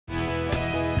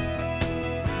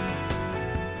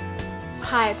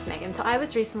Hi, it's Megan. So I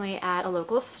was recently at a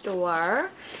local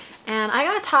store and I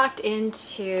got talked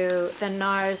into the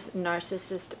NARS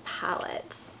Narsissist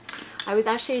Palette. I was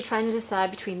actually trying to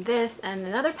decide between this and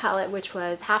another palette which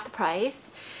was half the price,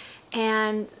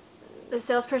 and the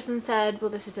salesperson said, well,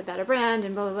 this is a better brand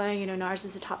and blah blah blah, you know, NARS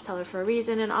is a top seller for a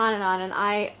reason, and on and on, and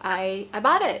I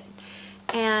bought it.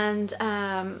 And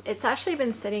it's actually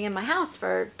been sitting in my house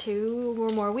for 2 or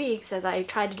more weeks as I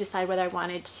tried to decide whether I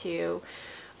wanted to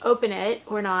open it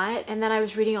or not. And then I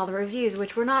was reading all the reviews,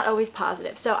 which were not always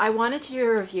positive. So I wanted to do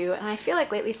a review, and I feel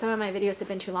like lately some of my videos have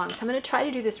been too long. So I'm going to try to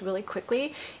do this really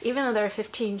quickly, even though there are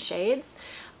 15 shades.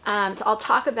 So I'll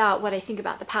talk about what I think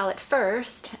about the palette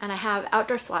first, and I have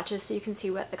outdoor swatches so you can see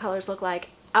what the colors look like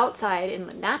outside in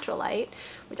the natural light,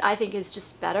 which I think is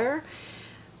just better,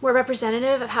 more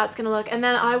representative of how it's going to look. And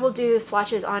then I will do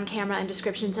swatches on camera and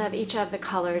descriptions of each of the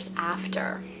colors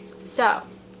after. So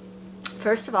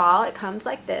first of all, it comes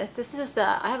like this. This is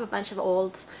I have a bunch of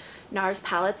old NARS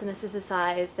palettes, and this is the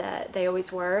size that they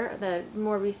always were. The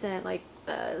more recent, like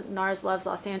the NARS Loves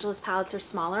Los Angeles palettes, are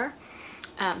smaller.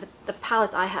 But the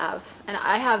palettes I have, and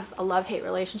I have a love-hate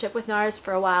relationship with NARS.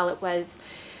 For a while it was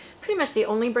pretty much the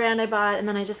only brand I bought, and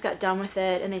then I just got done with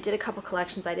it, and they did a couple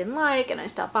collections I didn't like and I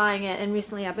stopped buying it, and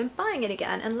recently I've been buying it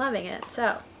again and loving it.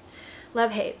 So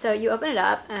love-hate. So you open it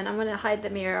up, and I'm going to hide the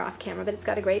mirror off camera, but it's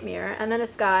got a great mirror, and then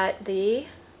it's got the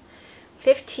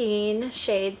 15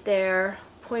 shades there,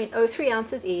 0.03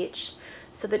 ounces each,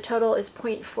 so the total is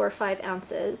 0.45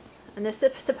 ounces, and this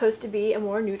is supposed to be a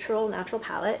more neutral, natural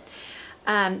palette.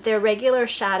 Their regular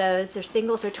shadows, their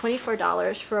singles are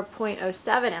 $24 for a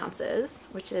 0.07 ounces,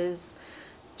 which is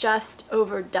just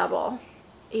over double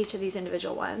each of these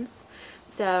individual ones.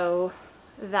 So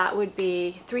that would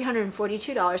be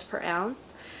 $342 per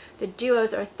ounce. The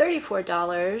duos are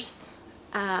 $34,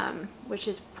 which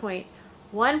is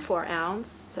 0.14 ounce,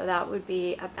 so that would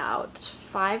be about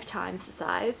 5 times the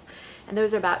size. And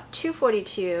those are about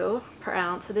 $242 per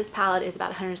ounce, so this palette is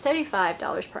about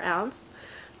 $175 per ounce.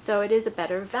 So it is a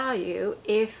better value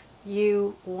if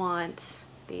you want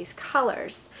these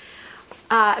colors.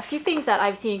 A few things that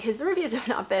I've seen, because the reviews have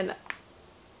not been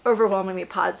overwhelmingly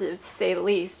positive to say the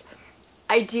least,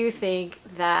 I do think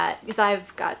that, because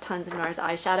I've got tons of NARS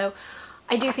eyeshadow,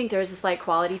 I do think there is a slight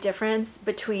quality difference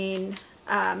between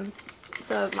some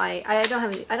of my, I don't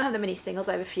have that many singles,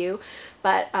 I have a few,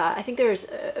 but I think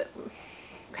there's, I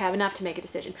have enough to make a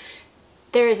decision.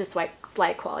 There is a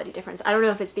slight quality difference. I don't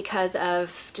know if it's because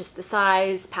of just the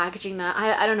size, packaging, that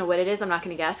I don't know what it is. I'm not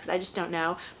going to guess because I just don't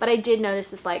know. But I did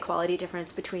notice a slight quality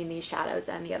difference between these shadows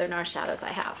and the other NARS shadows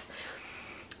I have.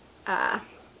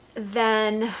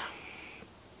 Then,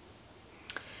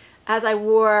 as I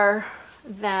wore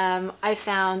them, I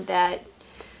found that,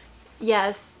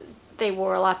 yes, they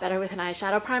wore a lot better with an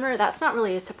eyeshadow primer. That's not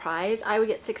really a surprise. I would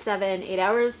get 6, 7, 8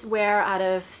 hours wear out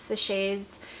of the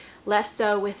shades. Less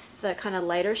so with the kind of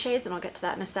lighter shades, and I'll get to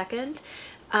that in a second.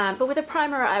 But with a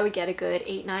primer, I would get a good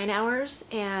 8, 9 hours.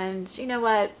 And you know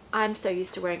what? I'm so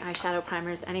used to wearing eyeshadow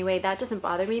primers anyway. That doesn't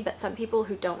bother me, but some people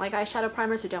who don't like eyeshadow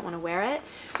primers, who don't want to wear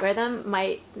them,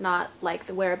 might not like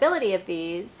the wearability of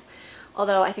these,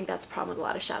 although I think that's a problem with a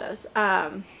lot of shadows.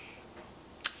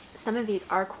 Some of these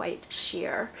are quite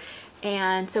sheer.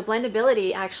 And so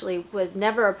blendability actually was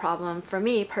never a problem for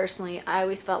me personally. I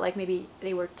always felt like maybe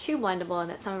they were too blendable and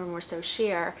that some of them were so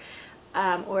sheer,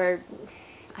 or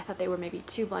I thought they were maybe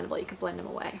too blendable. You could blend them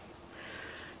away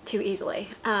too easily.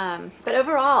 But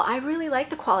overall, I really like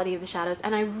the quality of the shadows,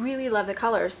 and I really love the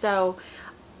colors. So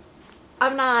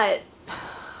I'm not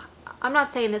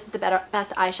saying this is the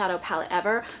best eyeshadow palette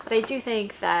ever, but I do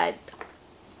think that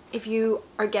if you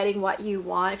are getting what you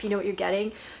want, if you know what you're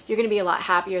getting, you're going to be a lot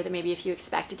happier than maybe if you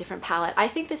expect a different palette. I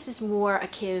think this is more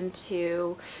akin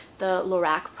to the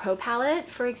Lorac Pro palette,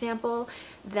 for example,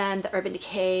 than the Urban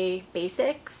Decay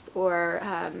Basics or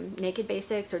Naked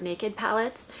Basics or Naked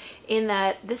palettes, in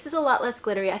that this is a lot less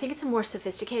glittery. I think it's a more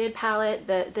sophisticated palette.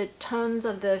 The tones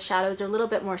of the shadows are a little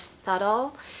bit more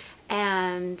subtle,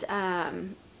 and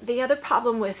the other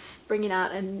problem with bringing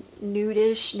out a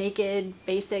nudish Naked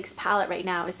Basics palette right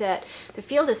now is that the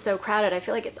field is so crowded. I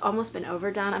feel like it's almost been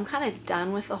overdone. I'm kind of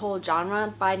done with the whole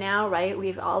genre by now, right?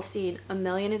 We've all seen a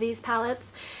million of these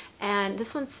palettes, and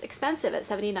this one's expensive at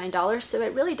 $79, so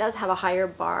it really does have a higher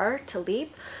bar to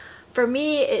leap. For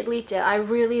me, it leaped it. I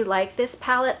really like this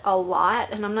palette a lot,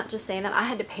 and I'm not just saying that. I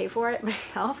had to pay for it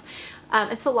myself.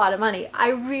 It's a lot of money. I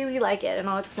really like it, and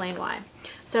I'll explain why.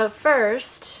 So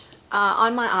first,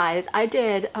 on my eyes, I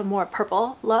did a more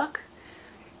purple look,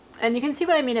 and you can see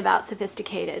what I mean about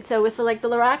sophisticated. So with the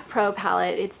Lorac Pro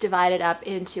palette, it's divided up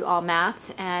into all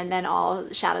mattes and then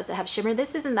all shadows that have shimmer.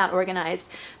 This isn't that organized,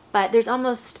 but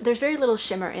there's very little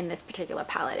shimmer in this particular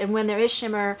palette. And when there is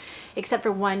shimmer, except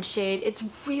for one shade, it's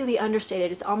really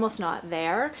understated. It's almost not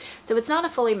there. So it's not a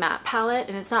fully matte palette,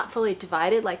 and it's not fully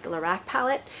divided like the Lorac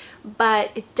palette,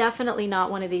 but it's definitely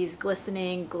not one of these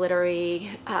glistening,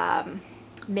 glittery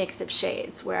mix of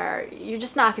shades where you're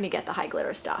just not going to get the high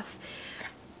glitter stuff.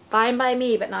 Fine by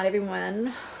me, but not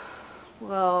everyone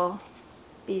will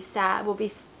be sad, will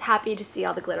be happy to see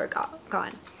all the glitter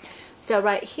gone. So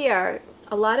right here,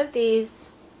 a lot of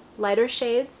these lighter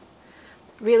shades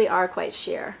really are quite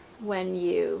sheer when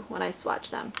I swatch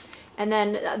them. And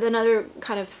then another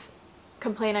kind of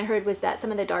complaint I heard was that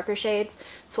some of the darker shades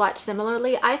swatch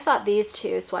similarly. I thought these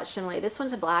two swatch similarly. This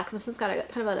one's a black, this one's got a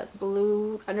kind of a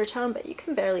blue undertone, but you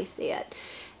can barely see it.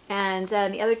 And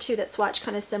then the other two that swatch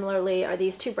kind of similarly are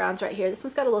these two browns right here. This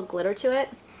one's got a little glitter to it.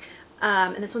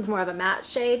 And this one's more of a matte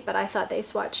shade, but I thought they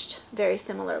swatched very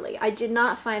similarly. I did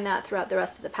not find that throughout the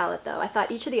rest of the palette though. I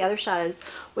thought each of the other shadows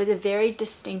was a very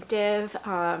distinctive,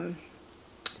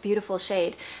 beautiful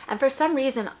shade. And for some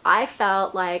reason, I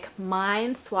felt like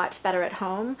mine swatched better at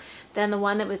home than the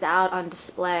one that was out on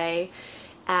display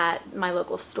at my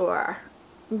local store.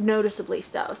 Noticeably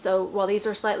so. So while these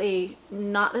are slightly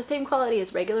not the same quality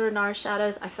as regular NARS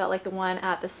shadows, I felt like the one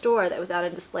at the store that was out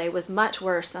on display was much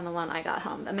worse than the one I got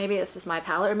home. And maybe it's just my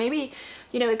palette, or maybe,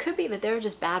 you know, it could be that there are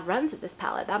just bad runs at this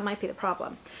palette. That might be the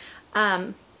problem.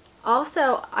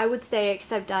 Also, I would say,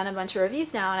 because I've done a bunch of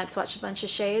reviews now and I've swatched a bunch of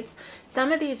shades,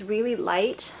 some of these really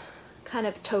light, kind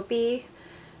of taupey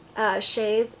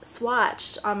shades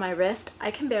swatched on my wrist, I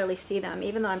can barely see them,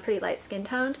 even though I'm pretty light skin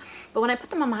toned. But when I put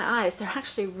them on my eyes, they're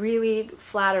actually really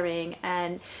flattering.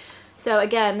 And so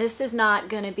again, this is not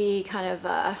going to be kind of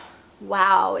a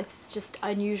wow, it's just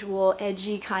unusual,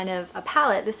 edgy kind of a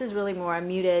palette. This is really more a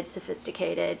muted,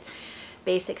 sophisticated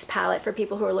basics palette for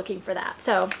people who are looking for that.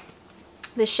 So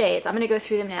the shades, I'm going to go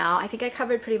through them now. I think I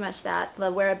covered pretty much that.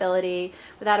 The wearability,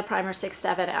 without a primer,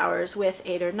 6-7 hours, with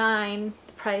 8 or 9,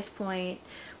 the price point,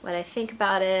 what I think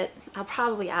about it. I'll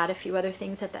probably add a few other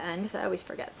things at the end because I always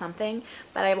forget something,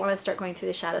 but I want to start going through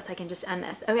the shadows so I can just end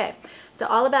this. Okay, so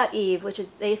All About Eve, which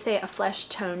is, they say, a flesh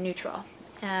tone neutral.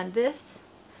 And this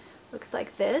looks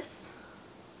like this.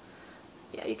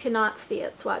 Yeah, you cannot see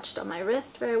it swatched on my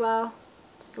wrist very well.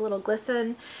 Just a little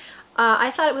glisten.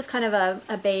 I thought it was kind of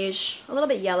a beige, a little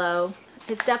bit yellow.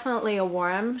 It's definitely a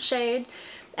warm shade,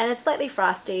 and it's slightly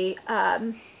frosty.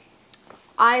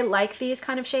 I like these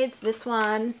kind of shades. This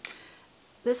one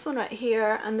right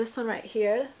here, and this one right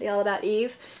here, the All About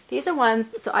Eve. These are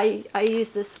ones, so I use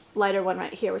this lighter one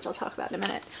right here, which I'll talk about in a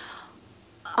minute.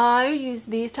 I use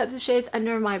these types of shades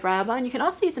under my brow bone. You can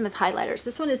also use them as highlighters.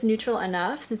 This one is neutral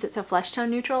enough, since it's a flesh tone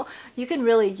neutral. You can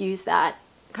really use that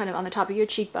kind of on the top of your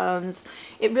cheekbones.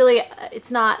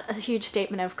 It's not a huge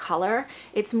statement of color.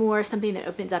 It's more something that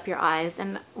opens up your eyes.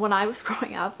 And when I was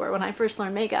growing up, or when I first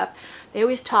learned makeup, they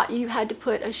always taught you had to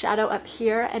put a shadow up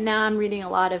here. And now I'm reading a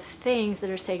lot of things that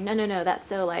are saying, no, no, no, that's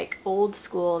so like old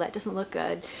school, that doesn't look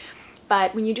good.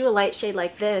 But when you do a light shade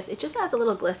like this, it just adds a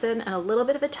little glisten and a little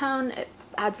bit of a tone. It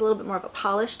adds a little bit more of a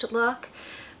polished look,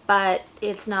 but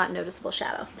it's not noticeable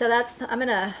shadow. So that's, I'm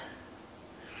gonna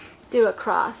do a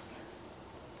cross,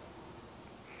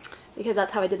 because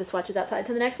that's how I did the swatches outside.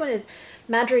 So the next one is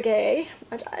Mercier,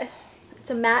 which it's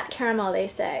a matte caramel, they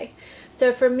say.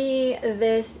 So for me,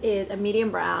 this is a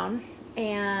medium brown,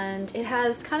 and it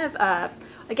has kind of a,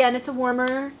 again, it's a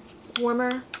warmer,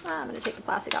 I'm gonna take the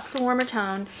plastic off. It's a warmer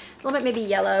tone, a little bit maybe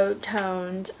yellow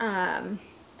toned, and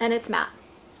it's matte.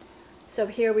 So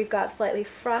here we've got slightly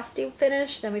frosty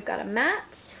finish, then we've got a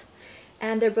matte,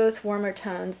 and they're both warmer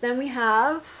tones. Then we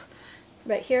have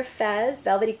right here, Fez,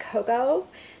 Velvety Cocoa.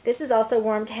 This is also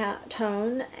warm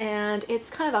tone, and it's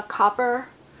kind of a copper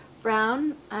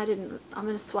brown. I'm going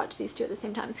to swatch these two at the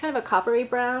same time. It's kind of a coppery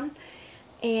brown,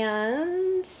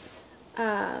 and it's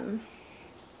another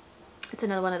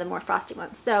one of the more frosty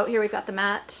ones. So here we've got the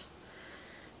matte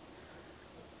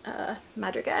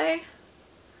Mercier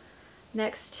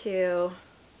next to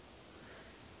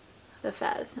the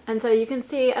Fez. And so you can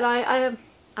see, and I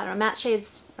don't know, matte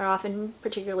shades are often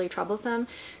particularly troublesome.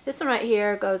 This one right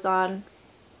here goes on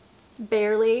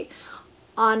barely.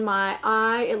 On my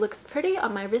eye, it looks pretty.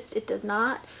 On my wrist, it does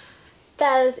not.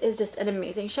 Fez is just an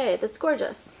amazing shade. That's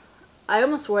gorgeous. I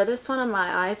almost wore this one on my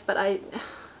eyes, but I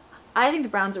think the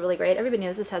browns are really great. Everybody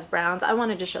knows this has browns. I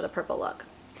wanted to show the purple look,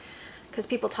 because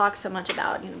people talk so much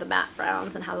about, you know, the matte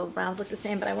browns and how the browns look the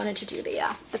same, but I wanted to do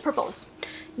the purples.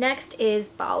 Next is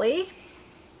Bali.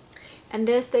 And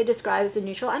this they describe as a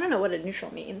neutral. I don't know what a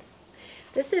neutral means.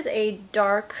 This is a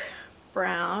dark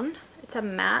brown. It's a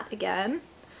matte again,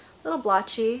 a little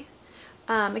blotchy.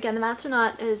 Again, the mattes are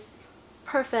not as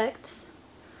perfect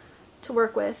to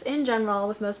work with in general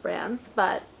with most brands,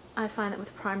 but I find that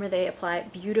with primer they apply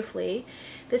it beautifully.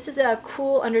 This is a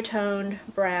cool undertoned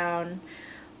brown.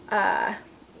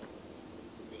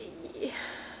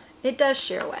 It does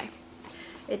sheer away.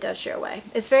 It does sheer away.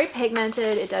 It's very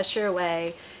pigmented. It does sheer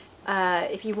away.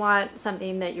 If you want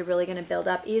something that you're really going to build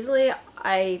up easily,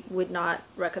 I would not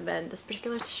recommend this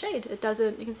particular shade. It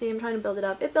doesn't, you can see I'm trying to build it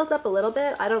up. It builds up a little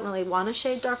bit. I don't really want a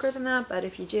shade darker than that, but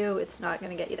if you do, it's not going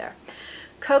to get you there.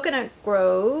 Coconut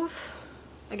Grove.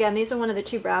 Again, these are one of the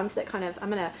two browns that kind of,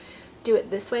 I'm going to do it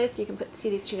this way so you can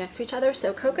see these two next to each other.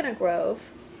 So Coconut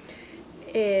Grove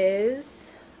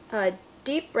is a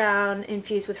deep brown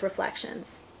infused with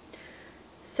reflections.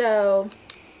 So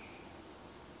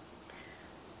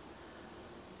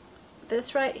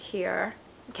this right here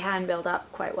can build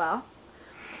up quite well.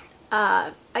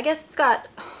 I guess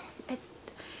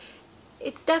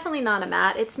it's definitely not a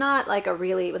matte. It's not like a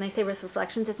really, when they say with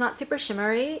reflections, it's not super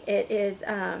shimmery. It is,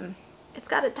 it's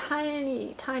got a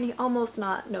tiny, almost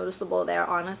not noticeable there,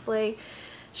 honestly,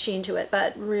 sheen to it,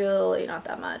 but really not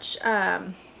that much.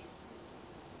 And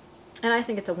I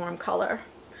think it's a warm color.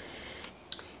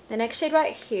 The next shade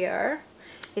right here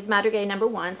is Madrigal number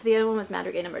 1. So the other one was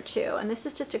Madrigal number 2. And this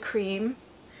is just a cream.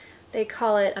 They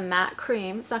call it a matte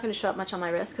cream. It's not going to show up much on my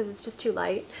wrist because it's just too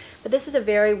light. But this is a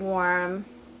very warm,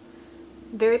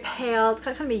 very pale, it's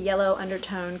kind of a yellow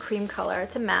undertone cream color.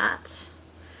 It's a matte.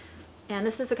 And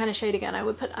this is the kind of shade, again, I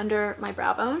would put under my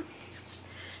brow bone.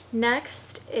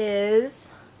 Next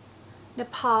is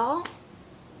Nepal.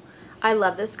 I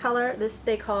love this color. This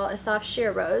they call a soft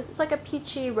sheer rose. It's like a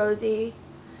peachy, rosy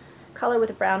color with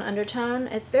a brown undertone.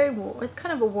 It's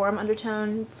kind of a warm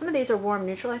undertone. Some of these are warm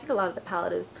neutral. I think a lot of the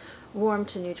palette is warm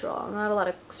to neutral. Not a lot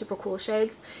of super cool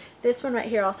shades. This one right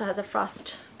here also has a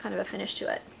frost kind of a finish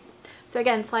to it. So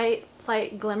again,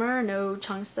 slight glimmer, no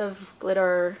chunks of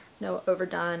glitter, no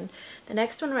overdone. The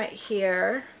next one right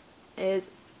here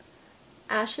is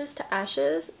Ashes to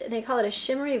Ashes. They call it a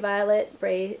shimmery violet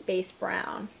base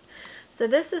brown. So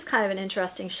this is kind of an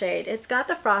interesting shade. It's got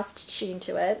the frost sheen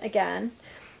to it again,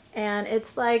 and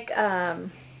it's like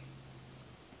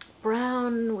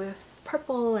brown with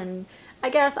purple, and I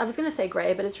guess I was gonna say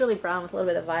gray, but it's really brown with a little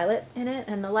bit of violet in it,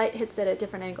 and the light hits it at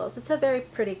different angles. It's a very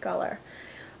pretty color.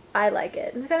 I like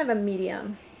it. It's kind of a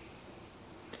medium,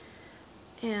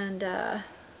 and I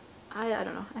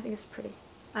don't know, I think it's pretty.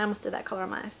 I almost did that color on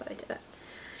my eyes, but I didn't.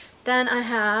 Then I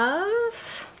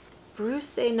have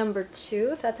Mercier number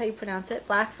 2, if that's how you pronounce it,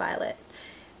 Black Violet.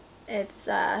 It's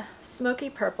smoky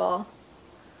purple,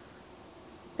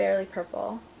 barely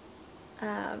purple.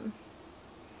 And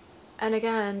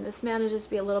again, this manages to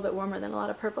be a little bit warmer than a lot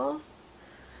of purples.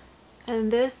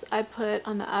 And this I put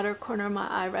on the outer corner of my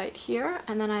eye right here,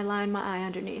 and then I line my eye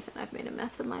underneath, and I've made a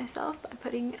mess of myself by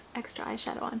putting extra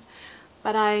eyeshadow on.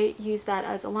 But I use that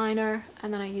as a liner,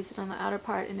 and then I use it on the outer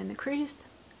part and in the crease,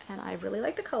 and I really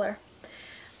like the color.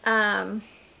 I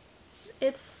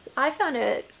found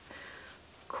it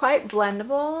quite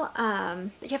blendable.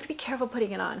 You have to be careful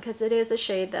putting it on because it is a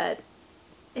shade that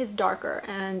is darker,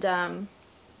 and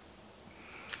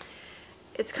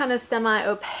it's kind of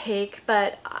semi-opaque,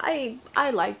 but I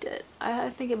liked it.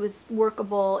 I think it was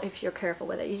workable if you're careful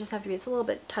with it. You just have to be, it's a little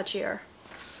bit touchier.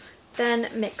 Then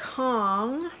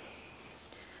Mekong.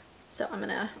 So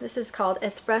this is called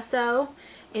Espresso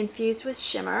Infused with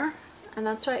Shimmer, and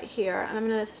that's right here. And I'm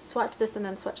gonna swatch this and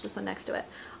then swatch this one next to it.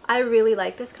 I really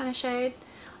like this kind of shade.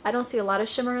 I don't see a lot of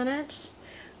shimmer in it.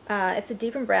 It's a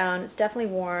deeper brown, it's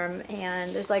definitely warm,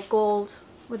 and there's like gold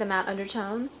with a matte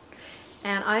undertone.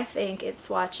 And I think it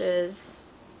swatches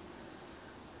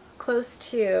close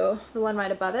to the one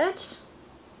right above it,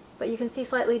 but you can see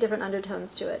slightly different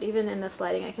undertones to it. Even in this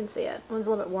lighting I can see it. One's a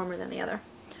little bit warmer than the other.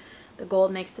 The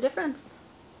gold makes a difference,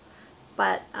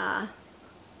 but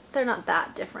they're not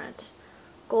that different.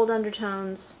 Gold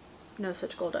undertones, no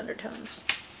such gold undertones.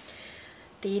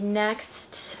 The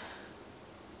next,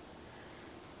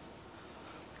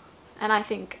 and I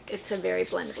think it's a very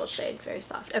blendable shade, very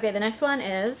soft. Okay, the next one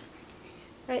is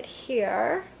right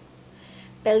here,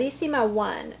 Bellissima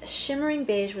 1, Shimmering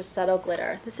Beige with Subtle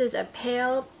Glitter. This is a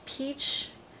pale peach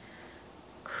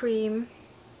cream,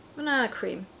 well, not a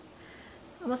cream,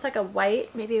 almost like a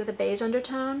white, maybe with a beige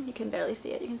undertone. You can barely see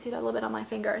it. You can see it a little bit on my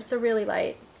finger. It's a really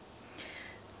light.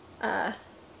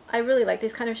 I really like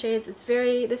these kind of shades. It's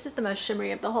very, this is the most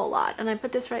shimmery of the whole lot. And I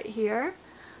put this right here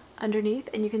underneath,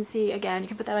 and you can see, again, you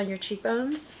can put that on your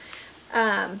cheekbones.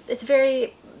 It's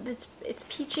very, it's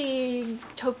peachy,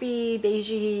 taupey,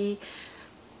 beigey,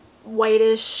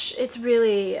 whitish. It's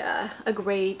really a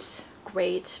great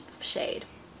shade.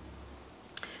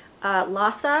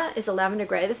 Lhasa is a lavender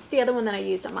gray. This is the other one that I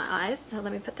used on my eyes. So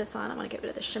let me put this on. I want to get rid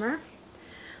of the shimmer.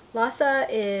 Lhasa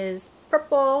is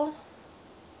purple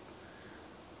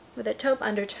with a taupe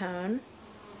undertone.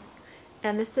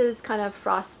 And this is kind of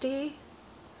frosty.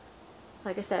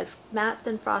 Like I said, mattes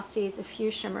and frosties, a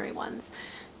few shimmery ones.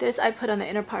 This I put on the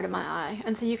inner part of my eye.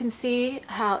 And so you can see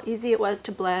how easy it was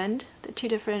to blend the two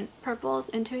different purples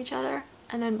into each other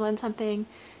and then blend something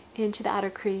into the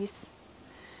outer crease.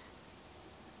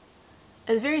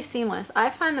 It's very seamless.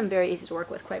 I find them very easy to work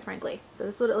with, quite frankly. So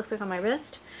this is what it looks like on my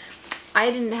wrist.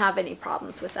 I didn't have any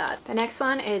problems with that. The next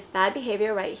one is Bad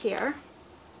Behavior right here.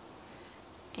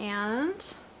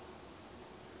 And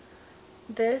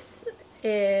this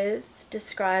is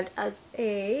described as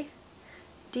a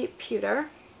deep pewter.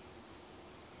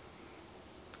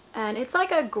 And it's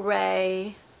like a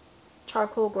gray,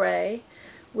 charcoal gray,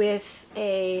 with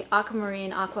a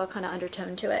aquamarine aqua kind of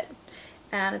undertone to it.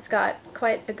 And it's got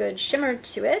quite a good shimmer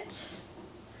to it,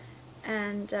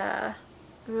 and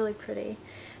really pretty.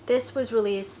 This was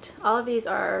released, all of these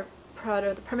are part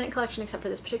of the permanent collection except for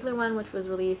this particular one, which was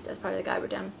released as part of the Guy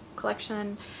Rodin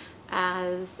collection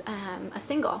as a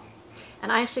single.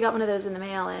 And I actually got one of those in the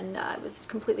mail, and it was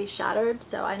completely shattered,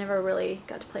 so I never really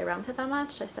got to play around with it that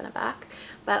much. I sent it back.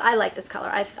 But I like this color.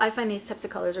 I find these types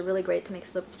of colors are really great to make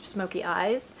smoky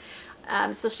eyes,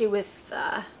 especially with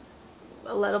a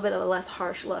little bit of a less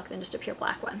harsh look than just a pure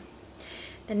black one.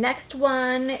 The next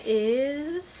one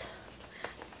is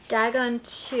Dagon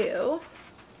 2,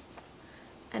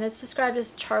 and it's described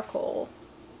as charcoal.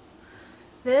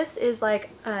 This is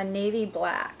like a navy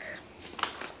black,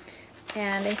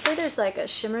 and they say there's like a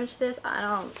shimmer to this. I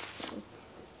don't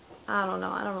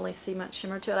know. I don't really see much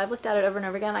shimmer to it. I've looked at it over and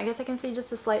over again. I guess I can see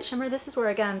just a slight shimmer. This is where,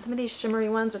 again, some of these shimmery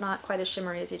ones are not quite as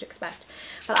shimmery as you'd expect,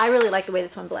 but I really like the way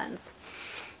this one blends.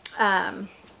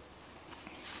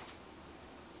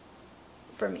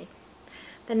 For me.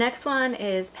 The next one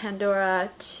is Pandora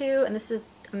 2, and this is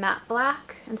matte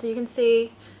black, and so you can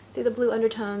see the blue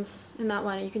undertones in that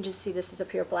one, and you can just see this is a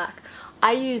pure black.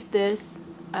 I used this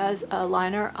as a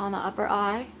liner on the upper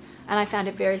eye, and I found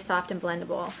it very soft and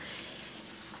blendable.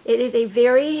 It is a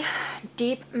very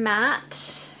deep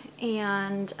matte,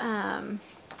 and I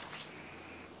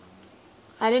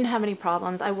didn't have any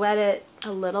problems. I wet it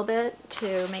a little bit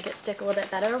to make it stick a little bit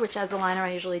better, which as a liner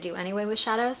I usually do anyway with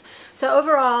shadows. So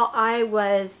overall, I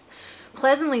was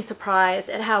pleasantly surprised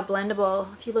at how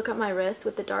blendable. If you look at my wrist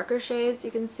with the darker shades,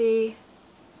 you can see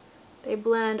they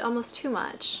blend almost too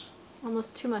much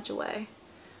away,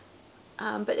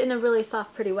 but in a really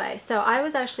soft, pretty way. So I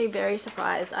was actually very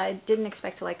surprised. I didn't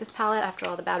expect to like this palette after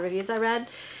all the bad reviews I read.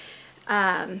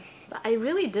 I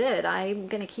really did. I'm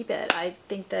gonna keep it. I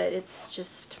think that it's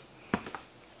just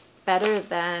better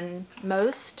than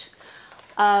most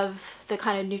of the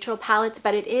kind of neutral palettes,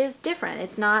 but it is different.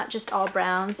 It's not just all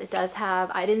browns. It does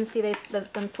have, I didn't see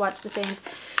them swatch the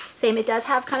same. It does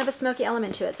have kind of a smoky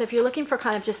element to it. So if you're looking for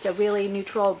kind of just a really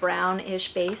neutral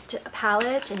brownish based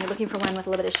palette and you're looking for one with a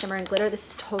little bit of shimmer and glitter,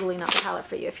 this is totally not the palette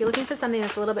for you. If you're looking for something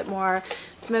that's a little bit more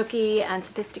smoky and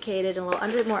sophisticated and a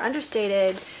little more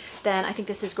understated, then I think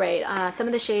this is great. Some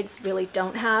of the shades really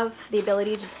don't have the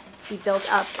ability to be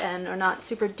built up and are not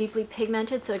super deeply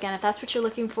pigmented. So again, if that's what you're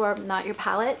looking for, not your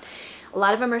palette. A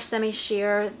lot of them are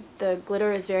semi-sheer. The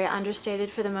glitter is very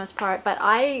understated for the most part, but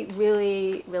I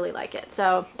really, really like it.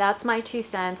 So that's my 2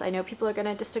 cents. I know people are going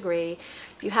to disagree.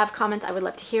 If you have comments, I would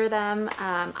love to hear them.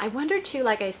 I wonder too,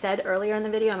 like I said earlier in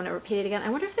the video, I'm going to repeat it again. I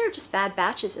wonder if there are just bad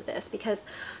batches of this, because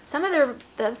some of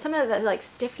the like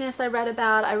stiffness I read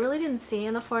about, I really didn't see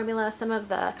in the formula. Some of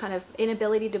the kind of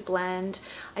inability to blend.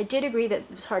 I did agree that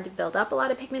it was hard to build up a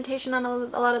lot of pigmentation on a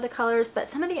lot of the colors, but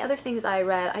some of the other things I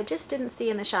read, I just didn't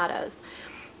see in the shadows.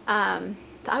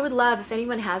 So I would love, if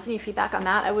anyone has any feedback on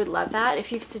that, I would love that.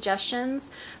 If you have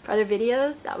suggestions for other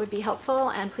videos, that would be helpful,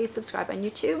 and please subscribe on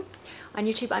YouTube. On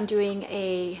YouTube, I'm doing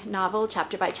a novel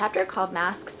chapter by chapter called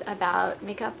Masks, about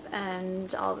makeup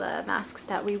and all the masks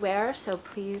that we wear. So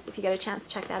please, if you get a chance,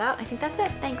 check that out. I think that's it.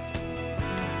 Thanks.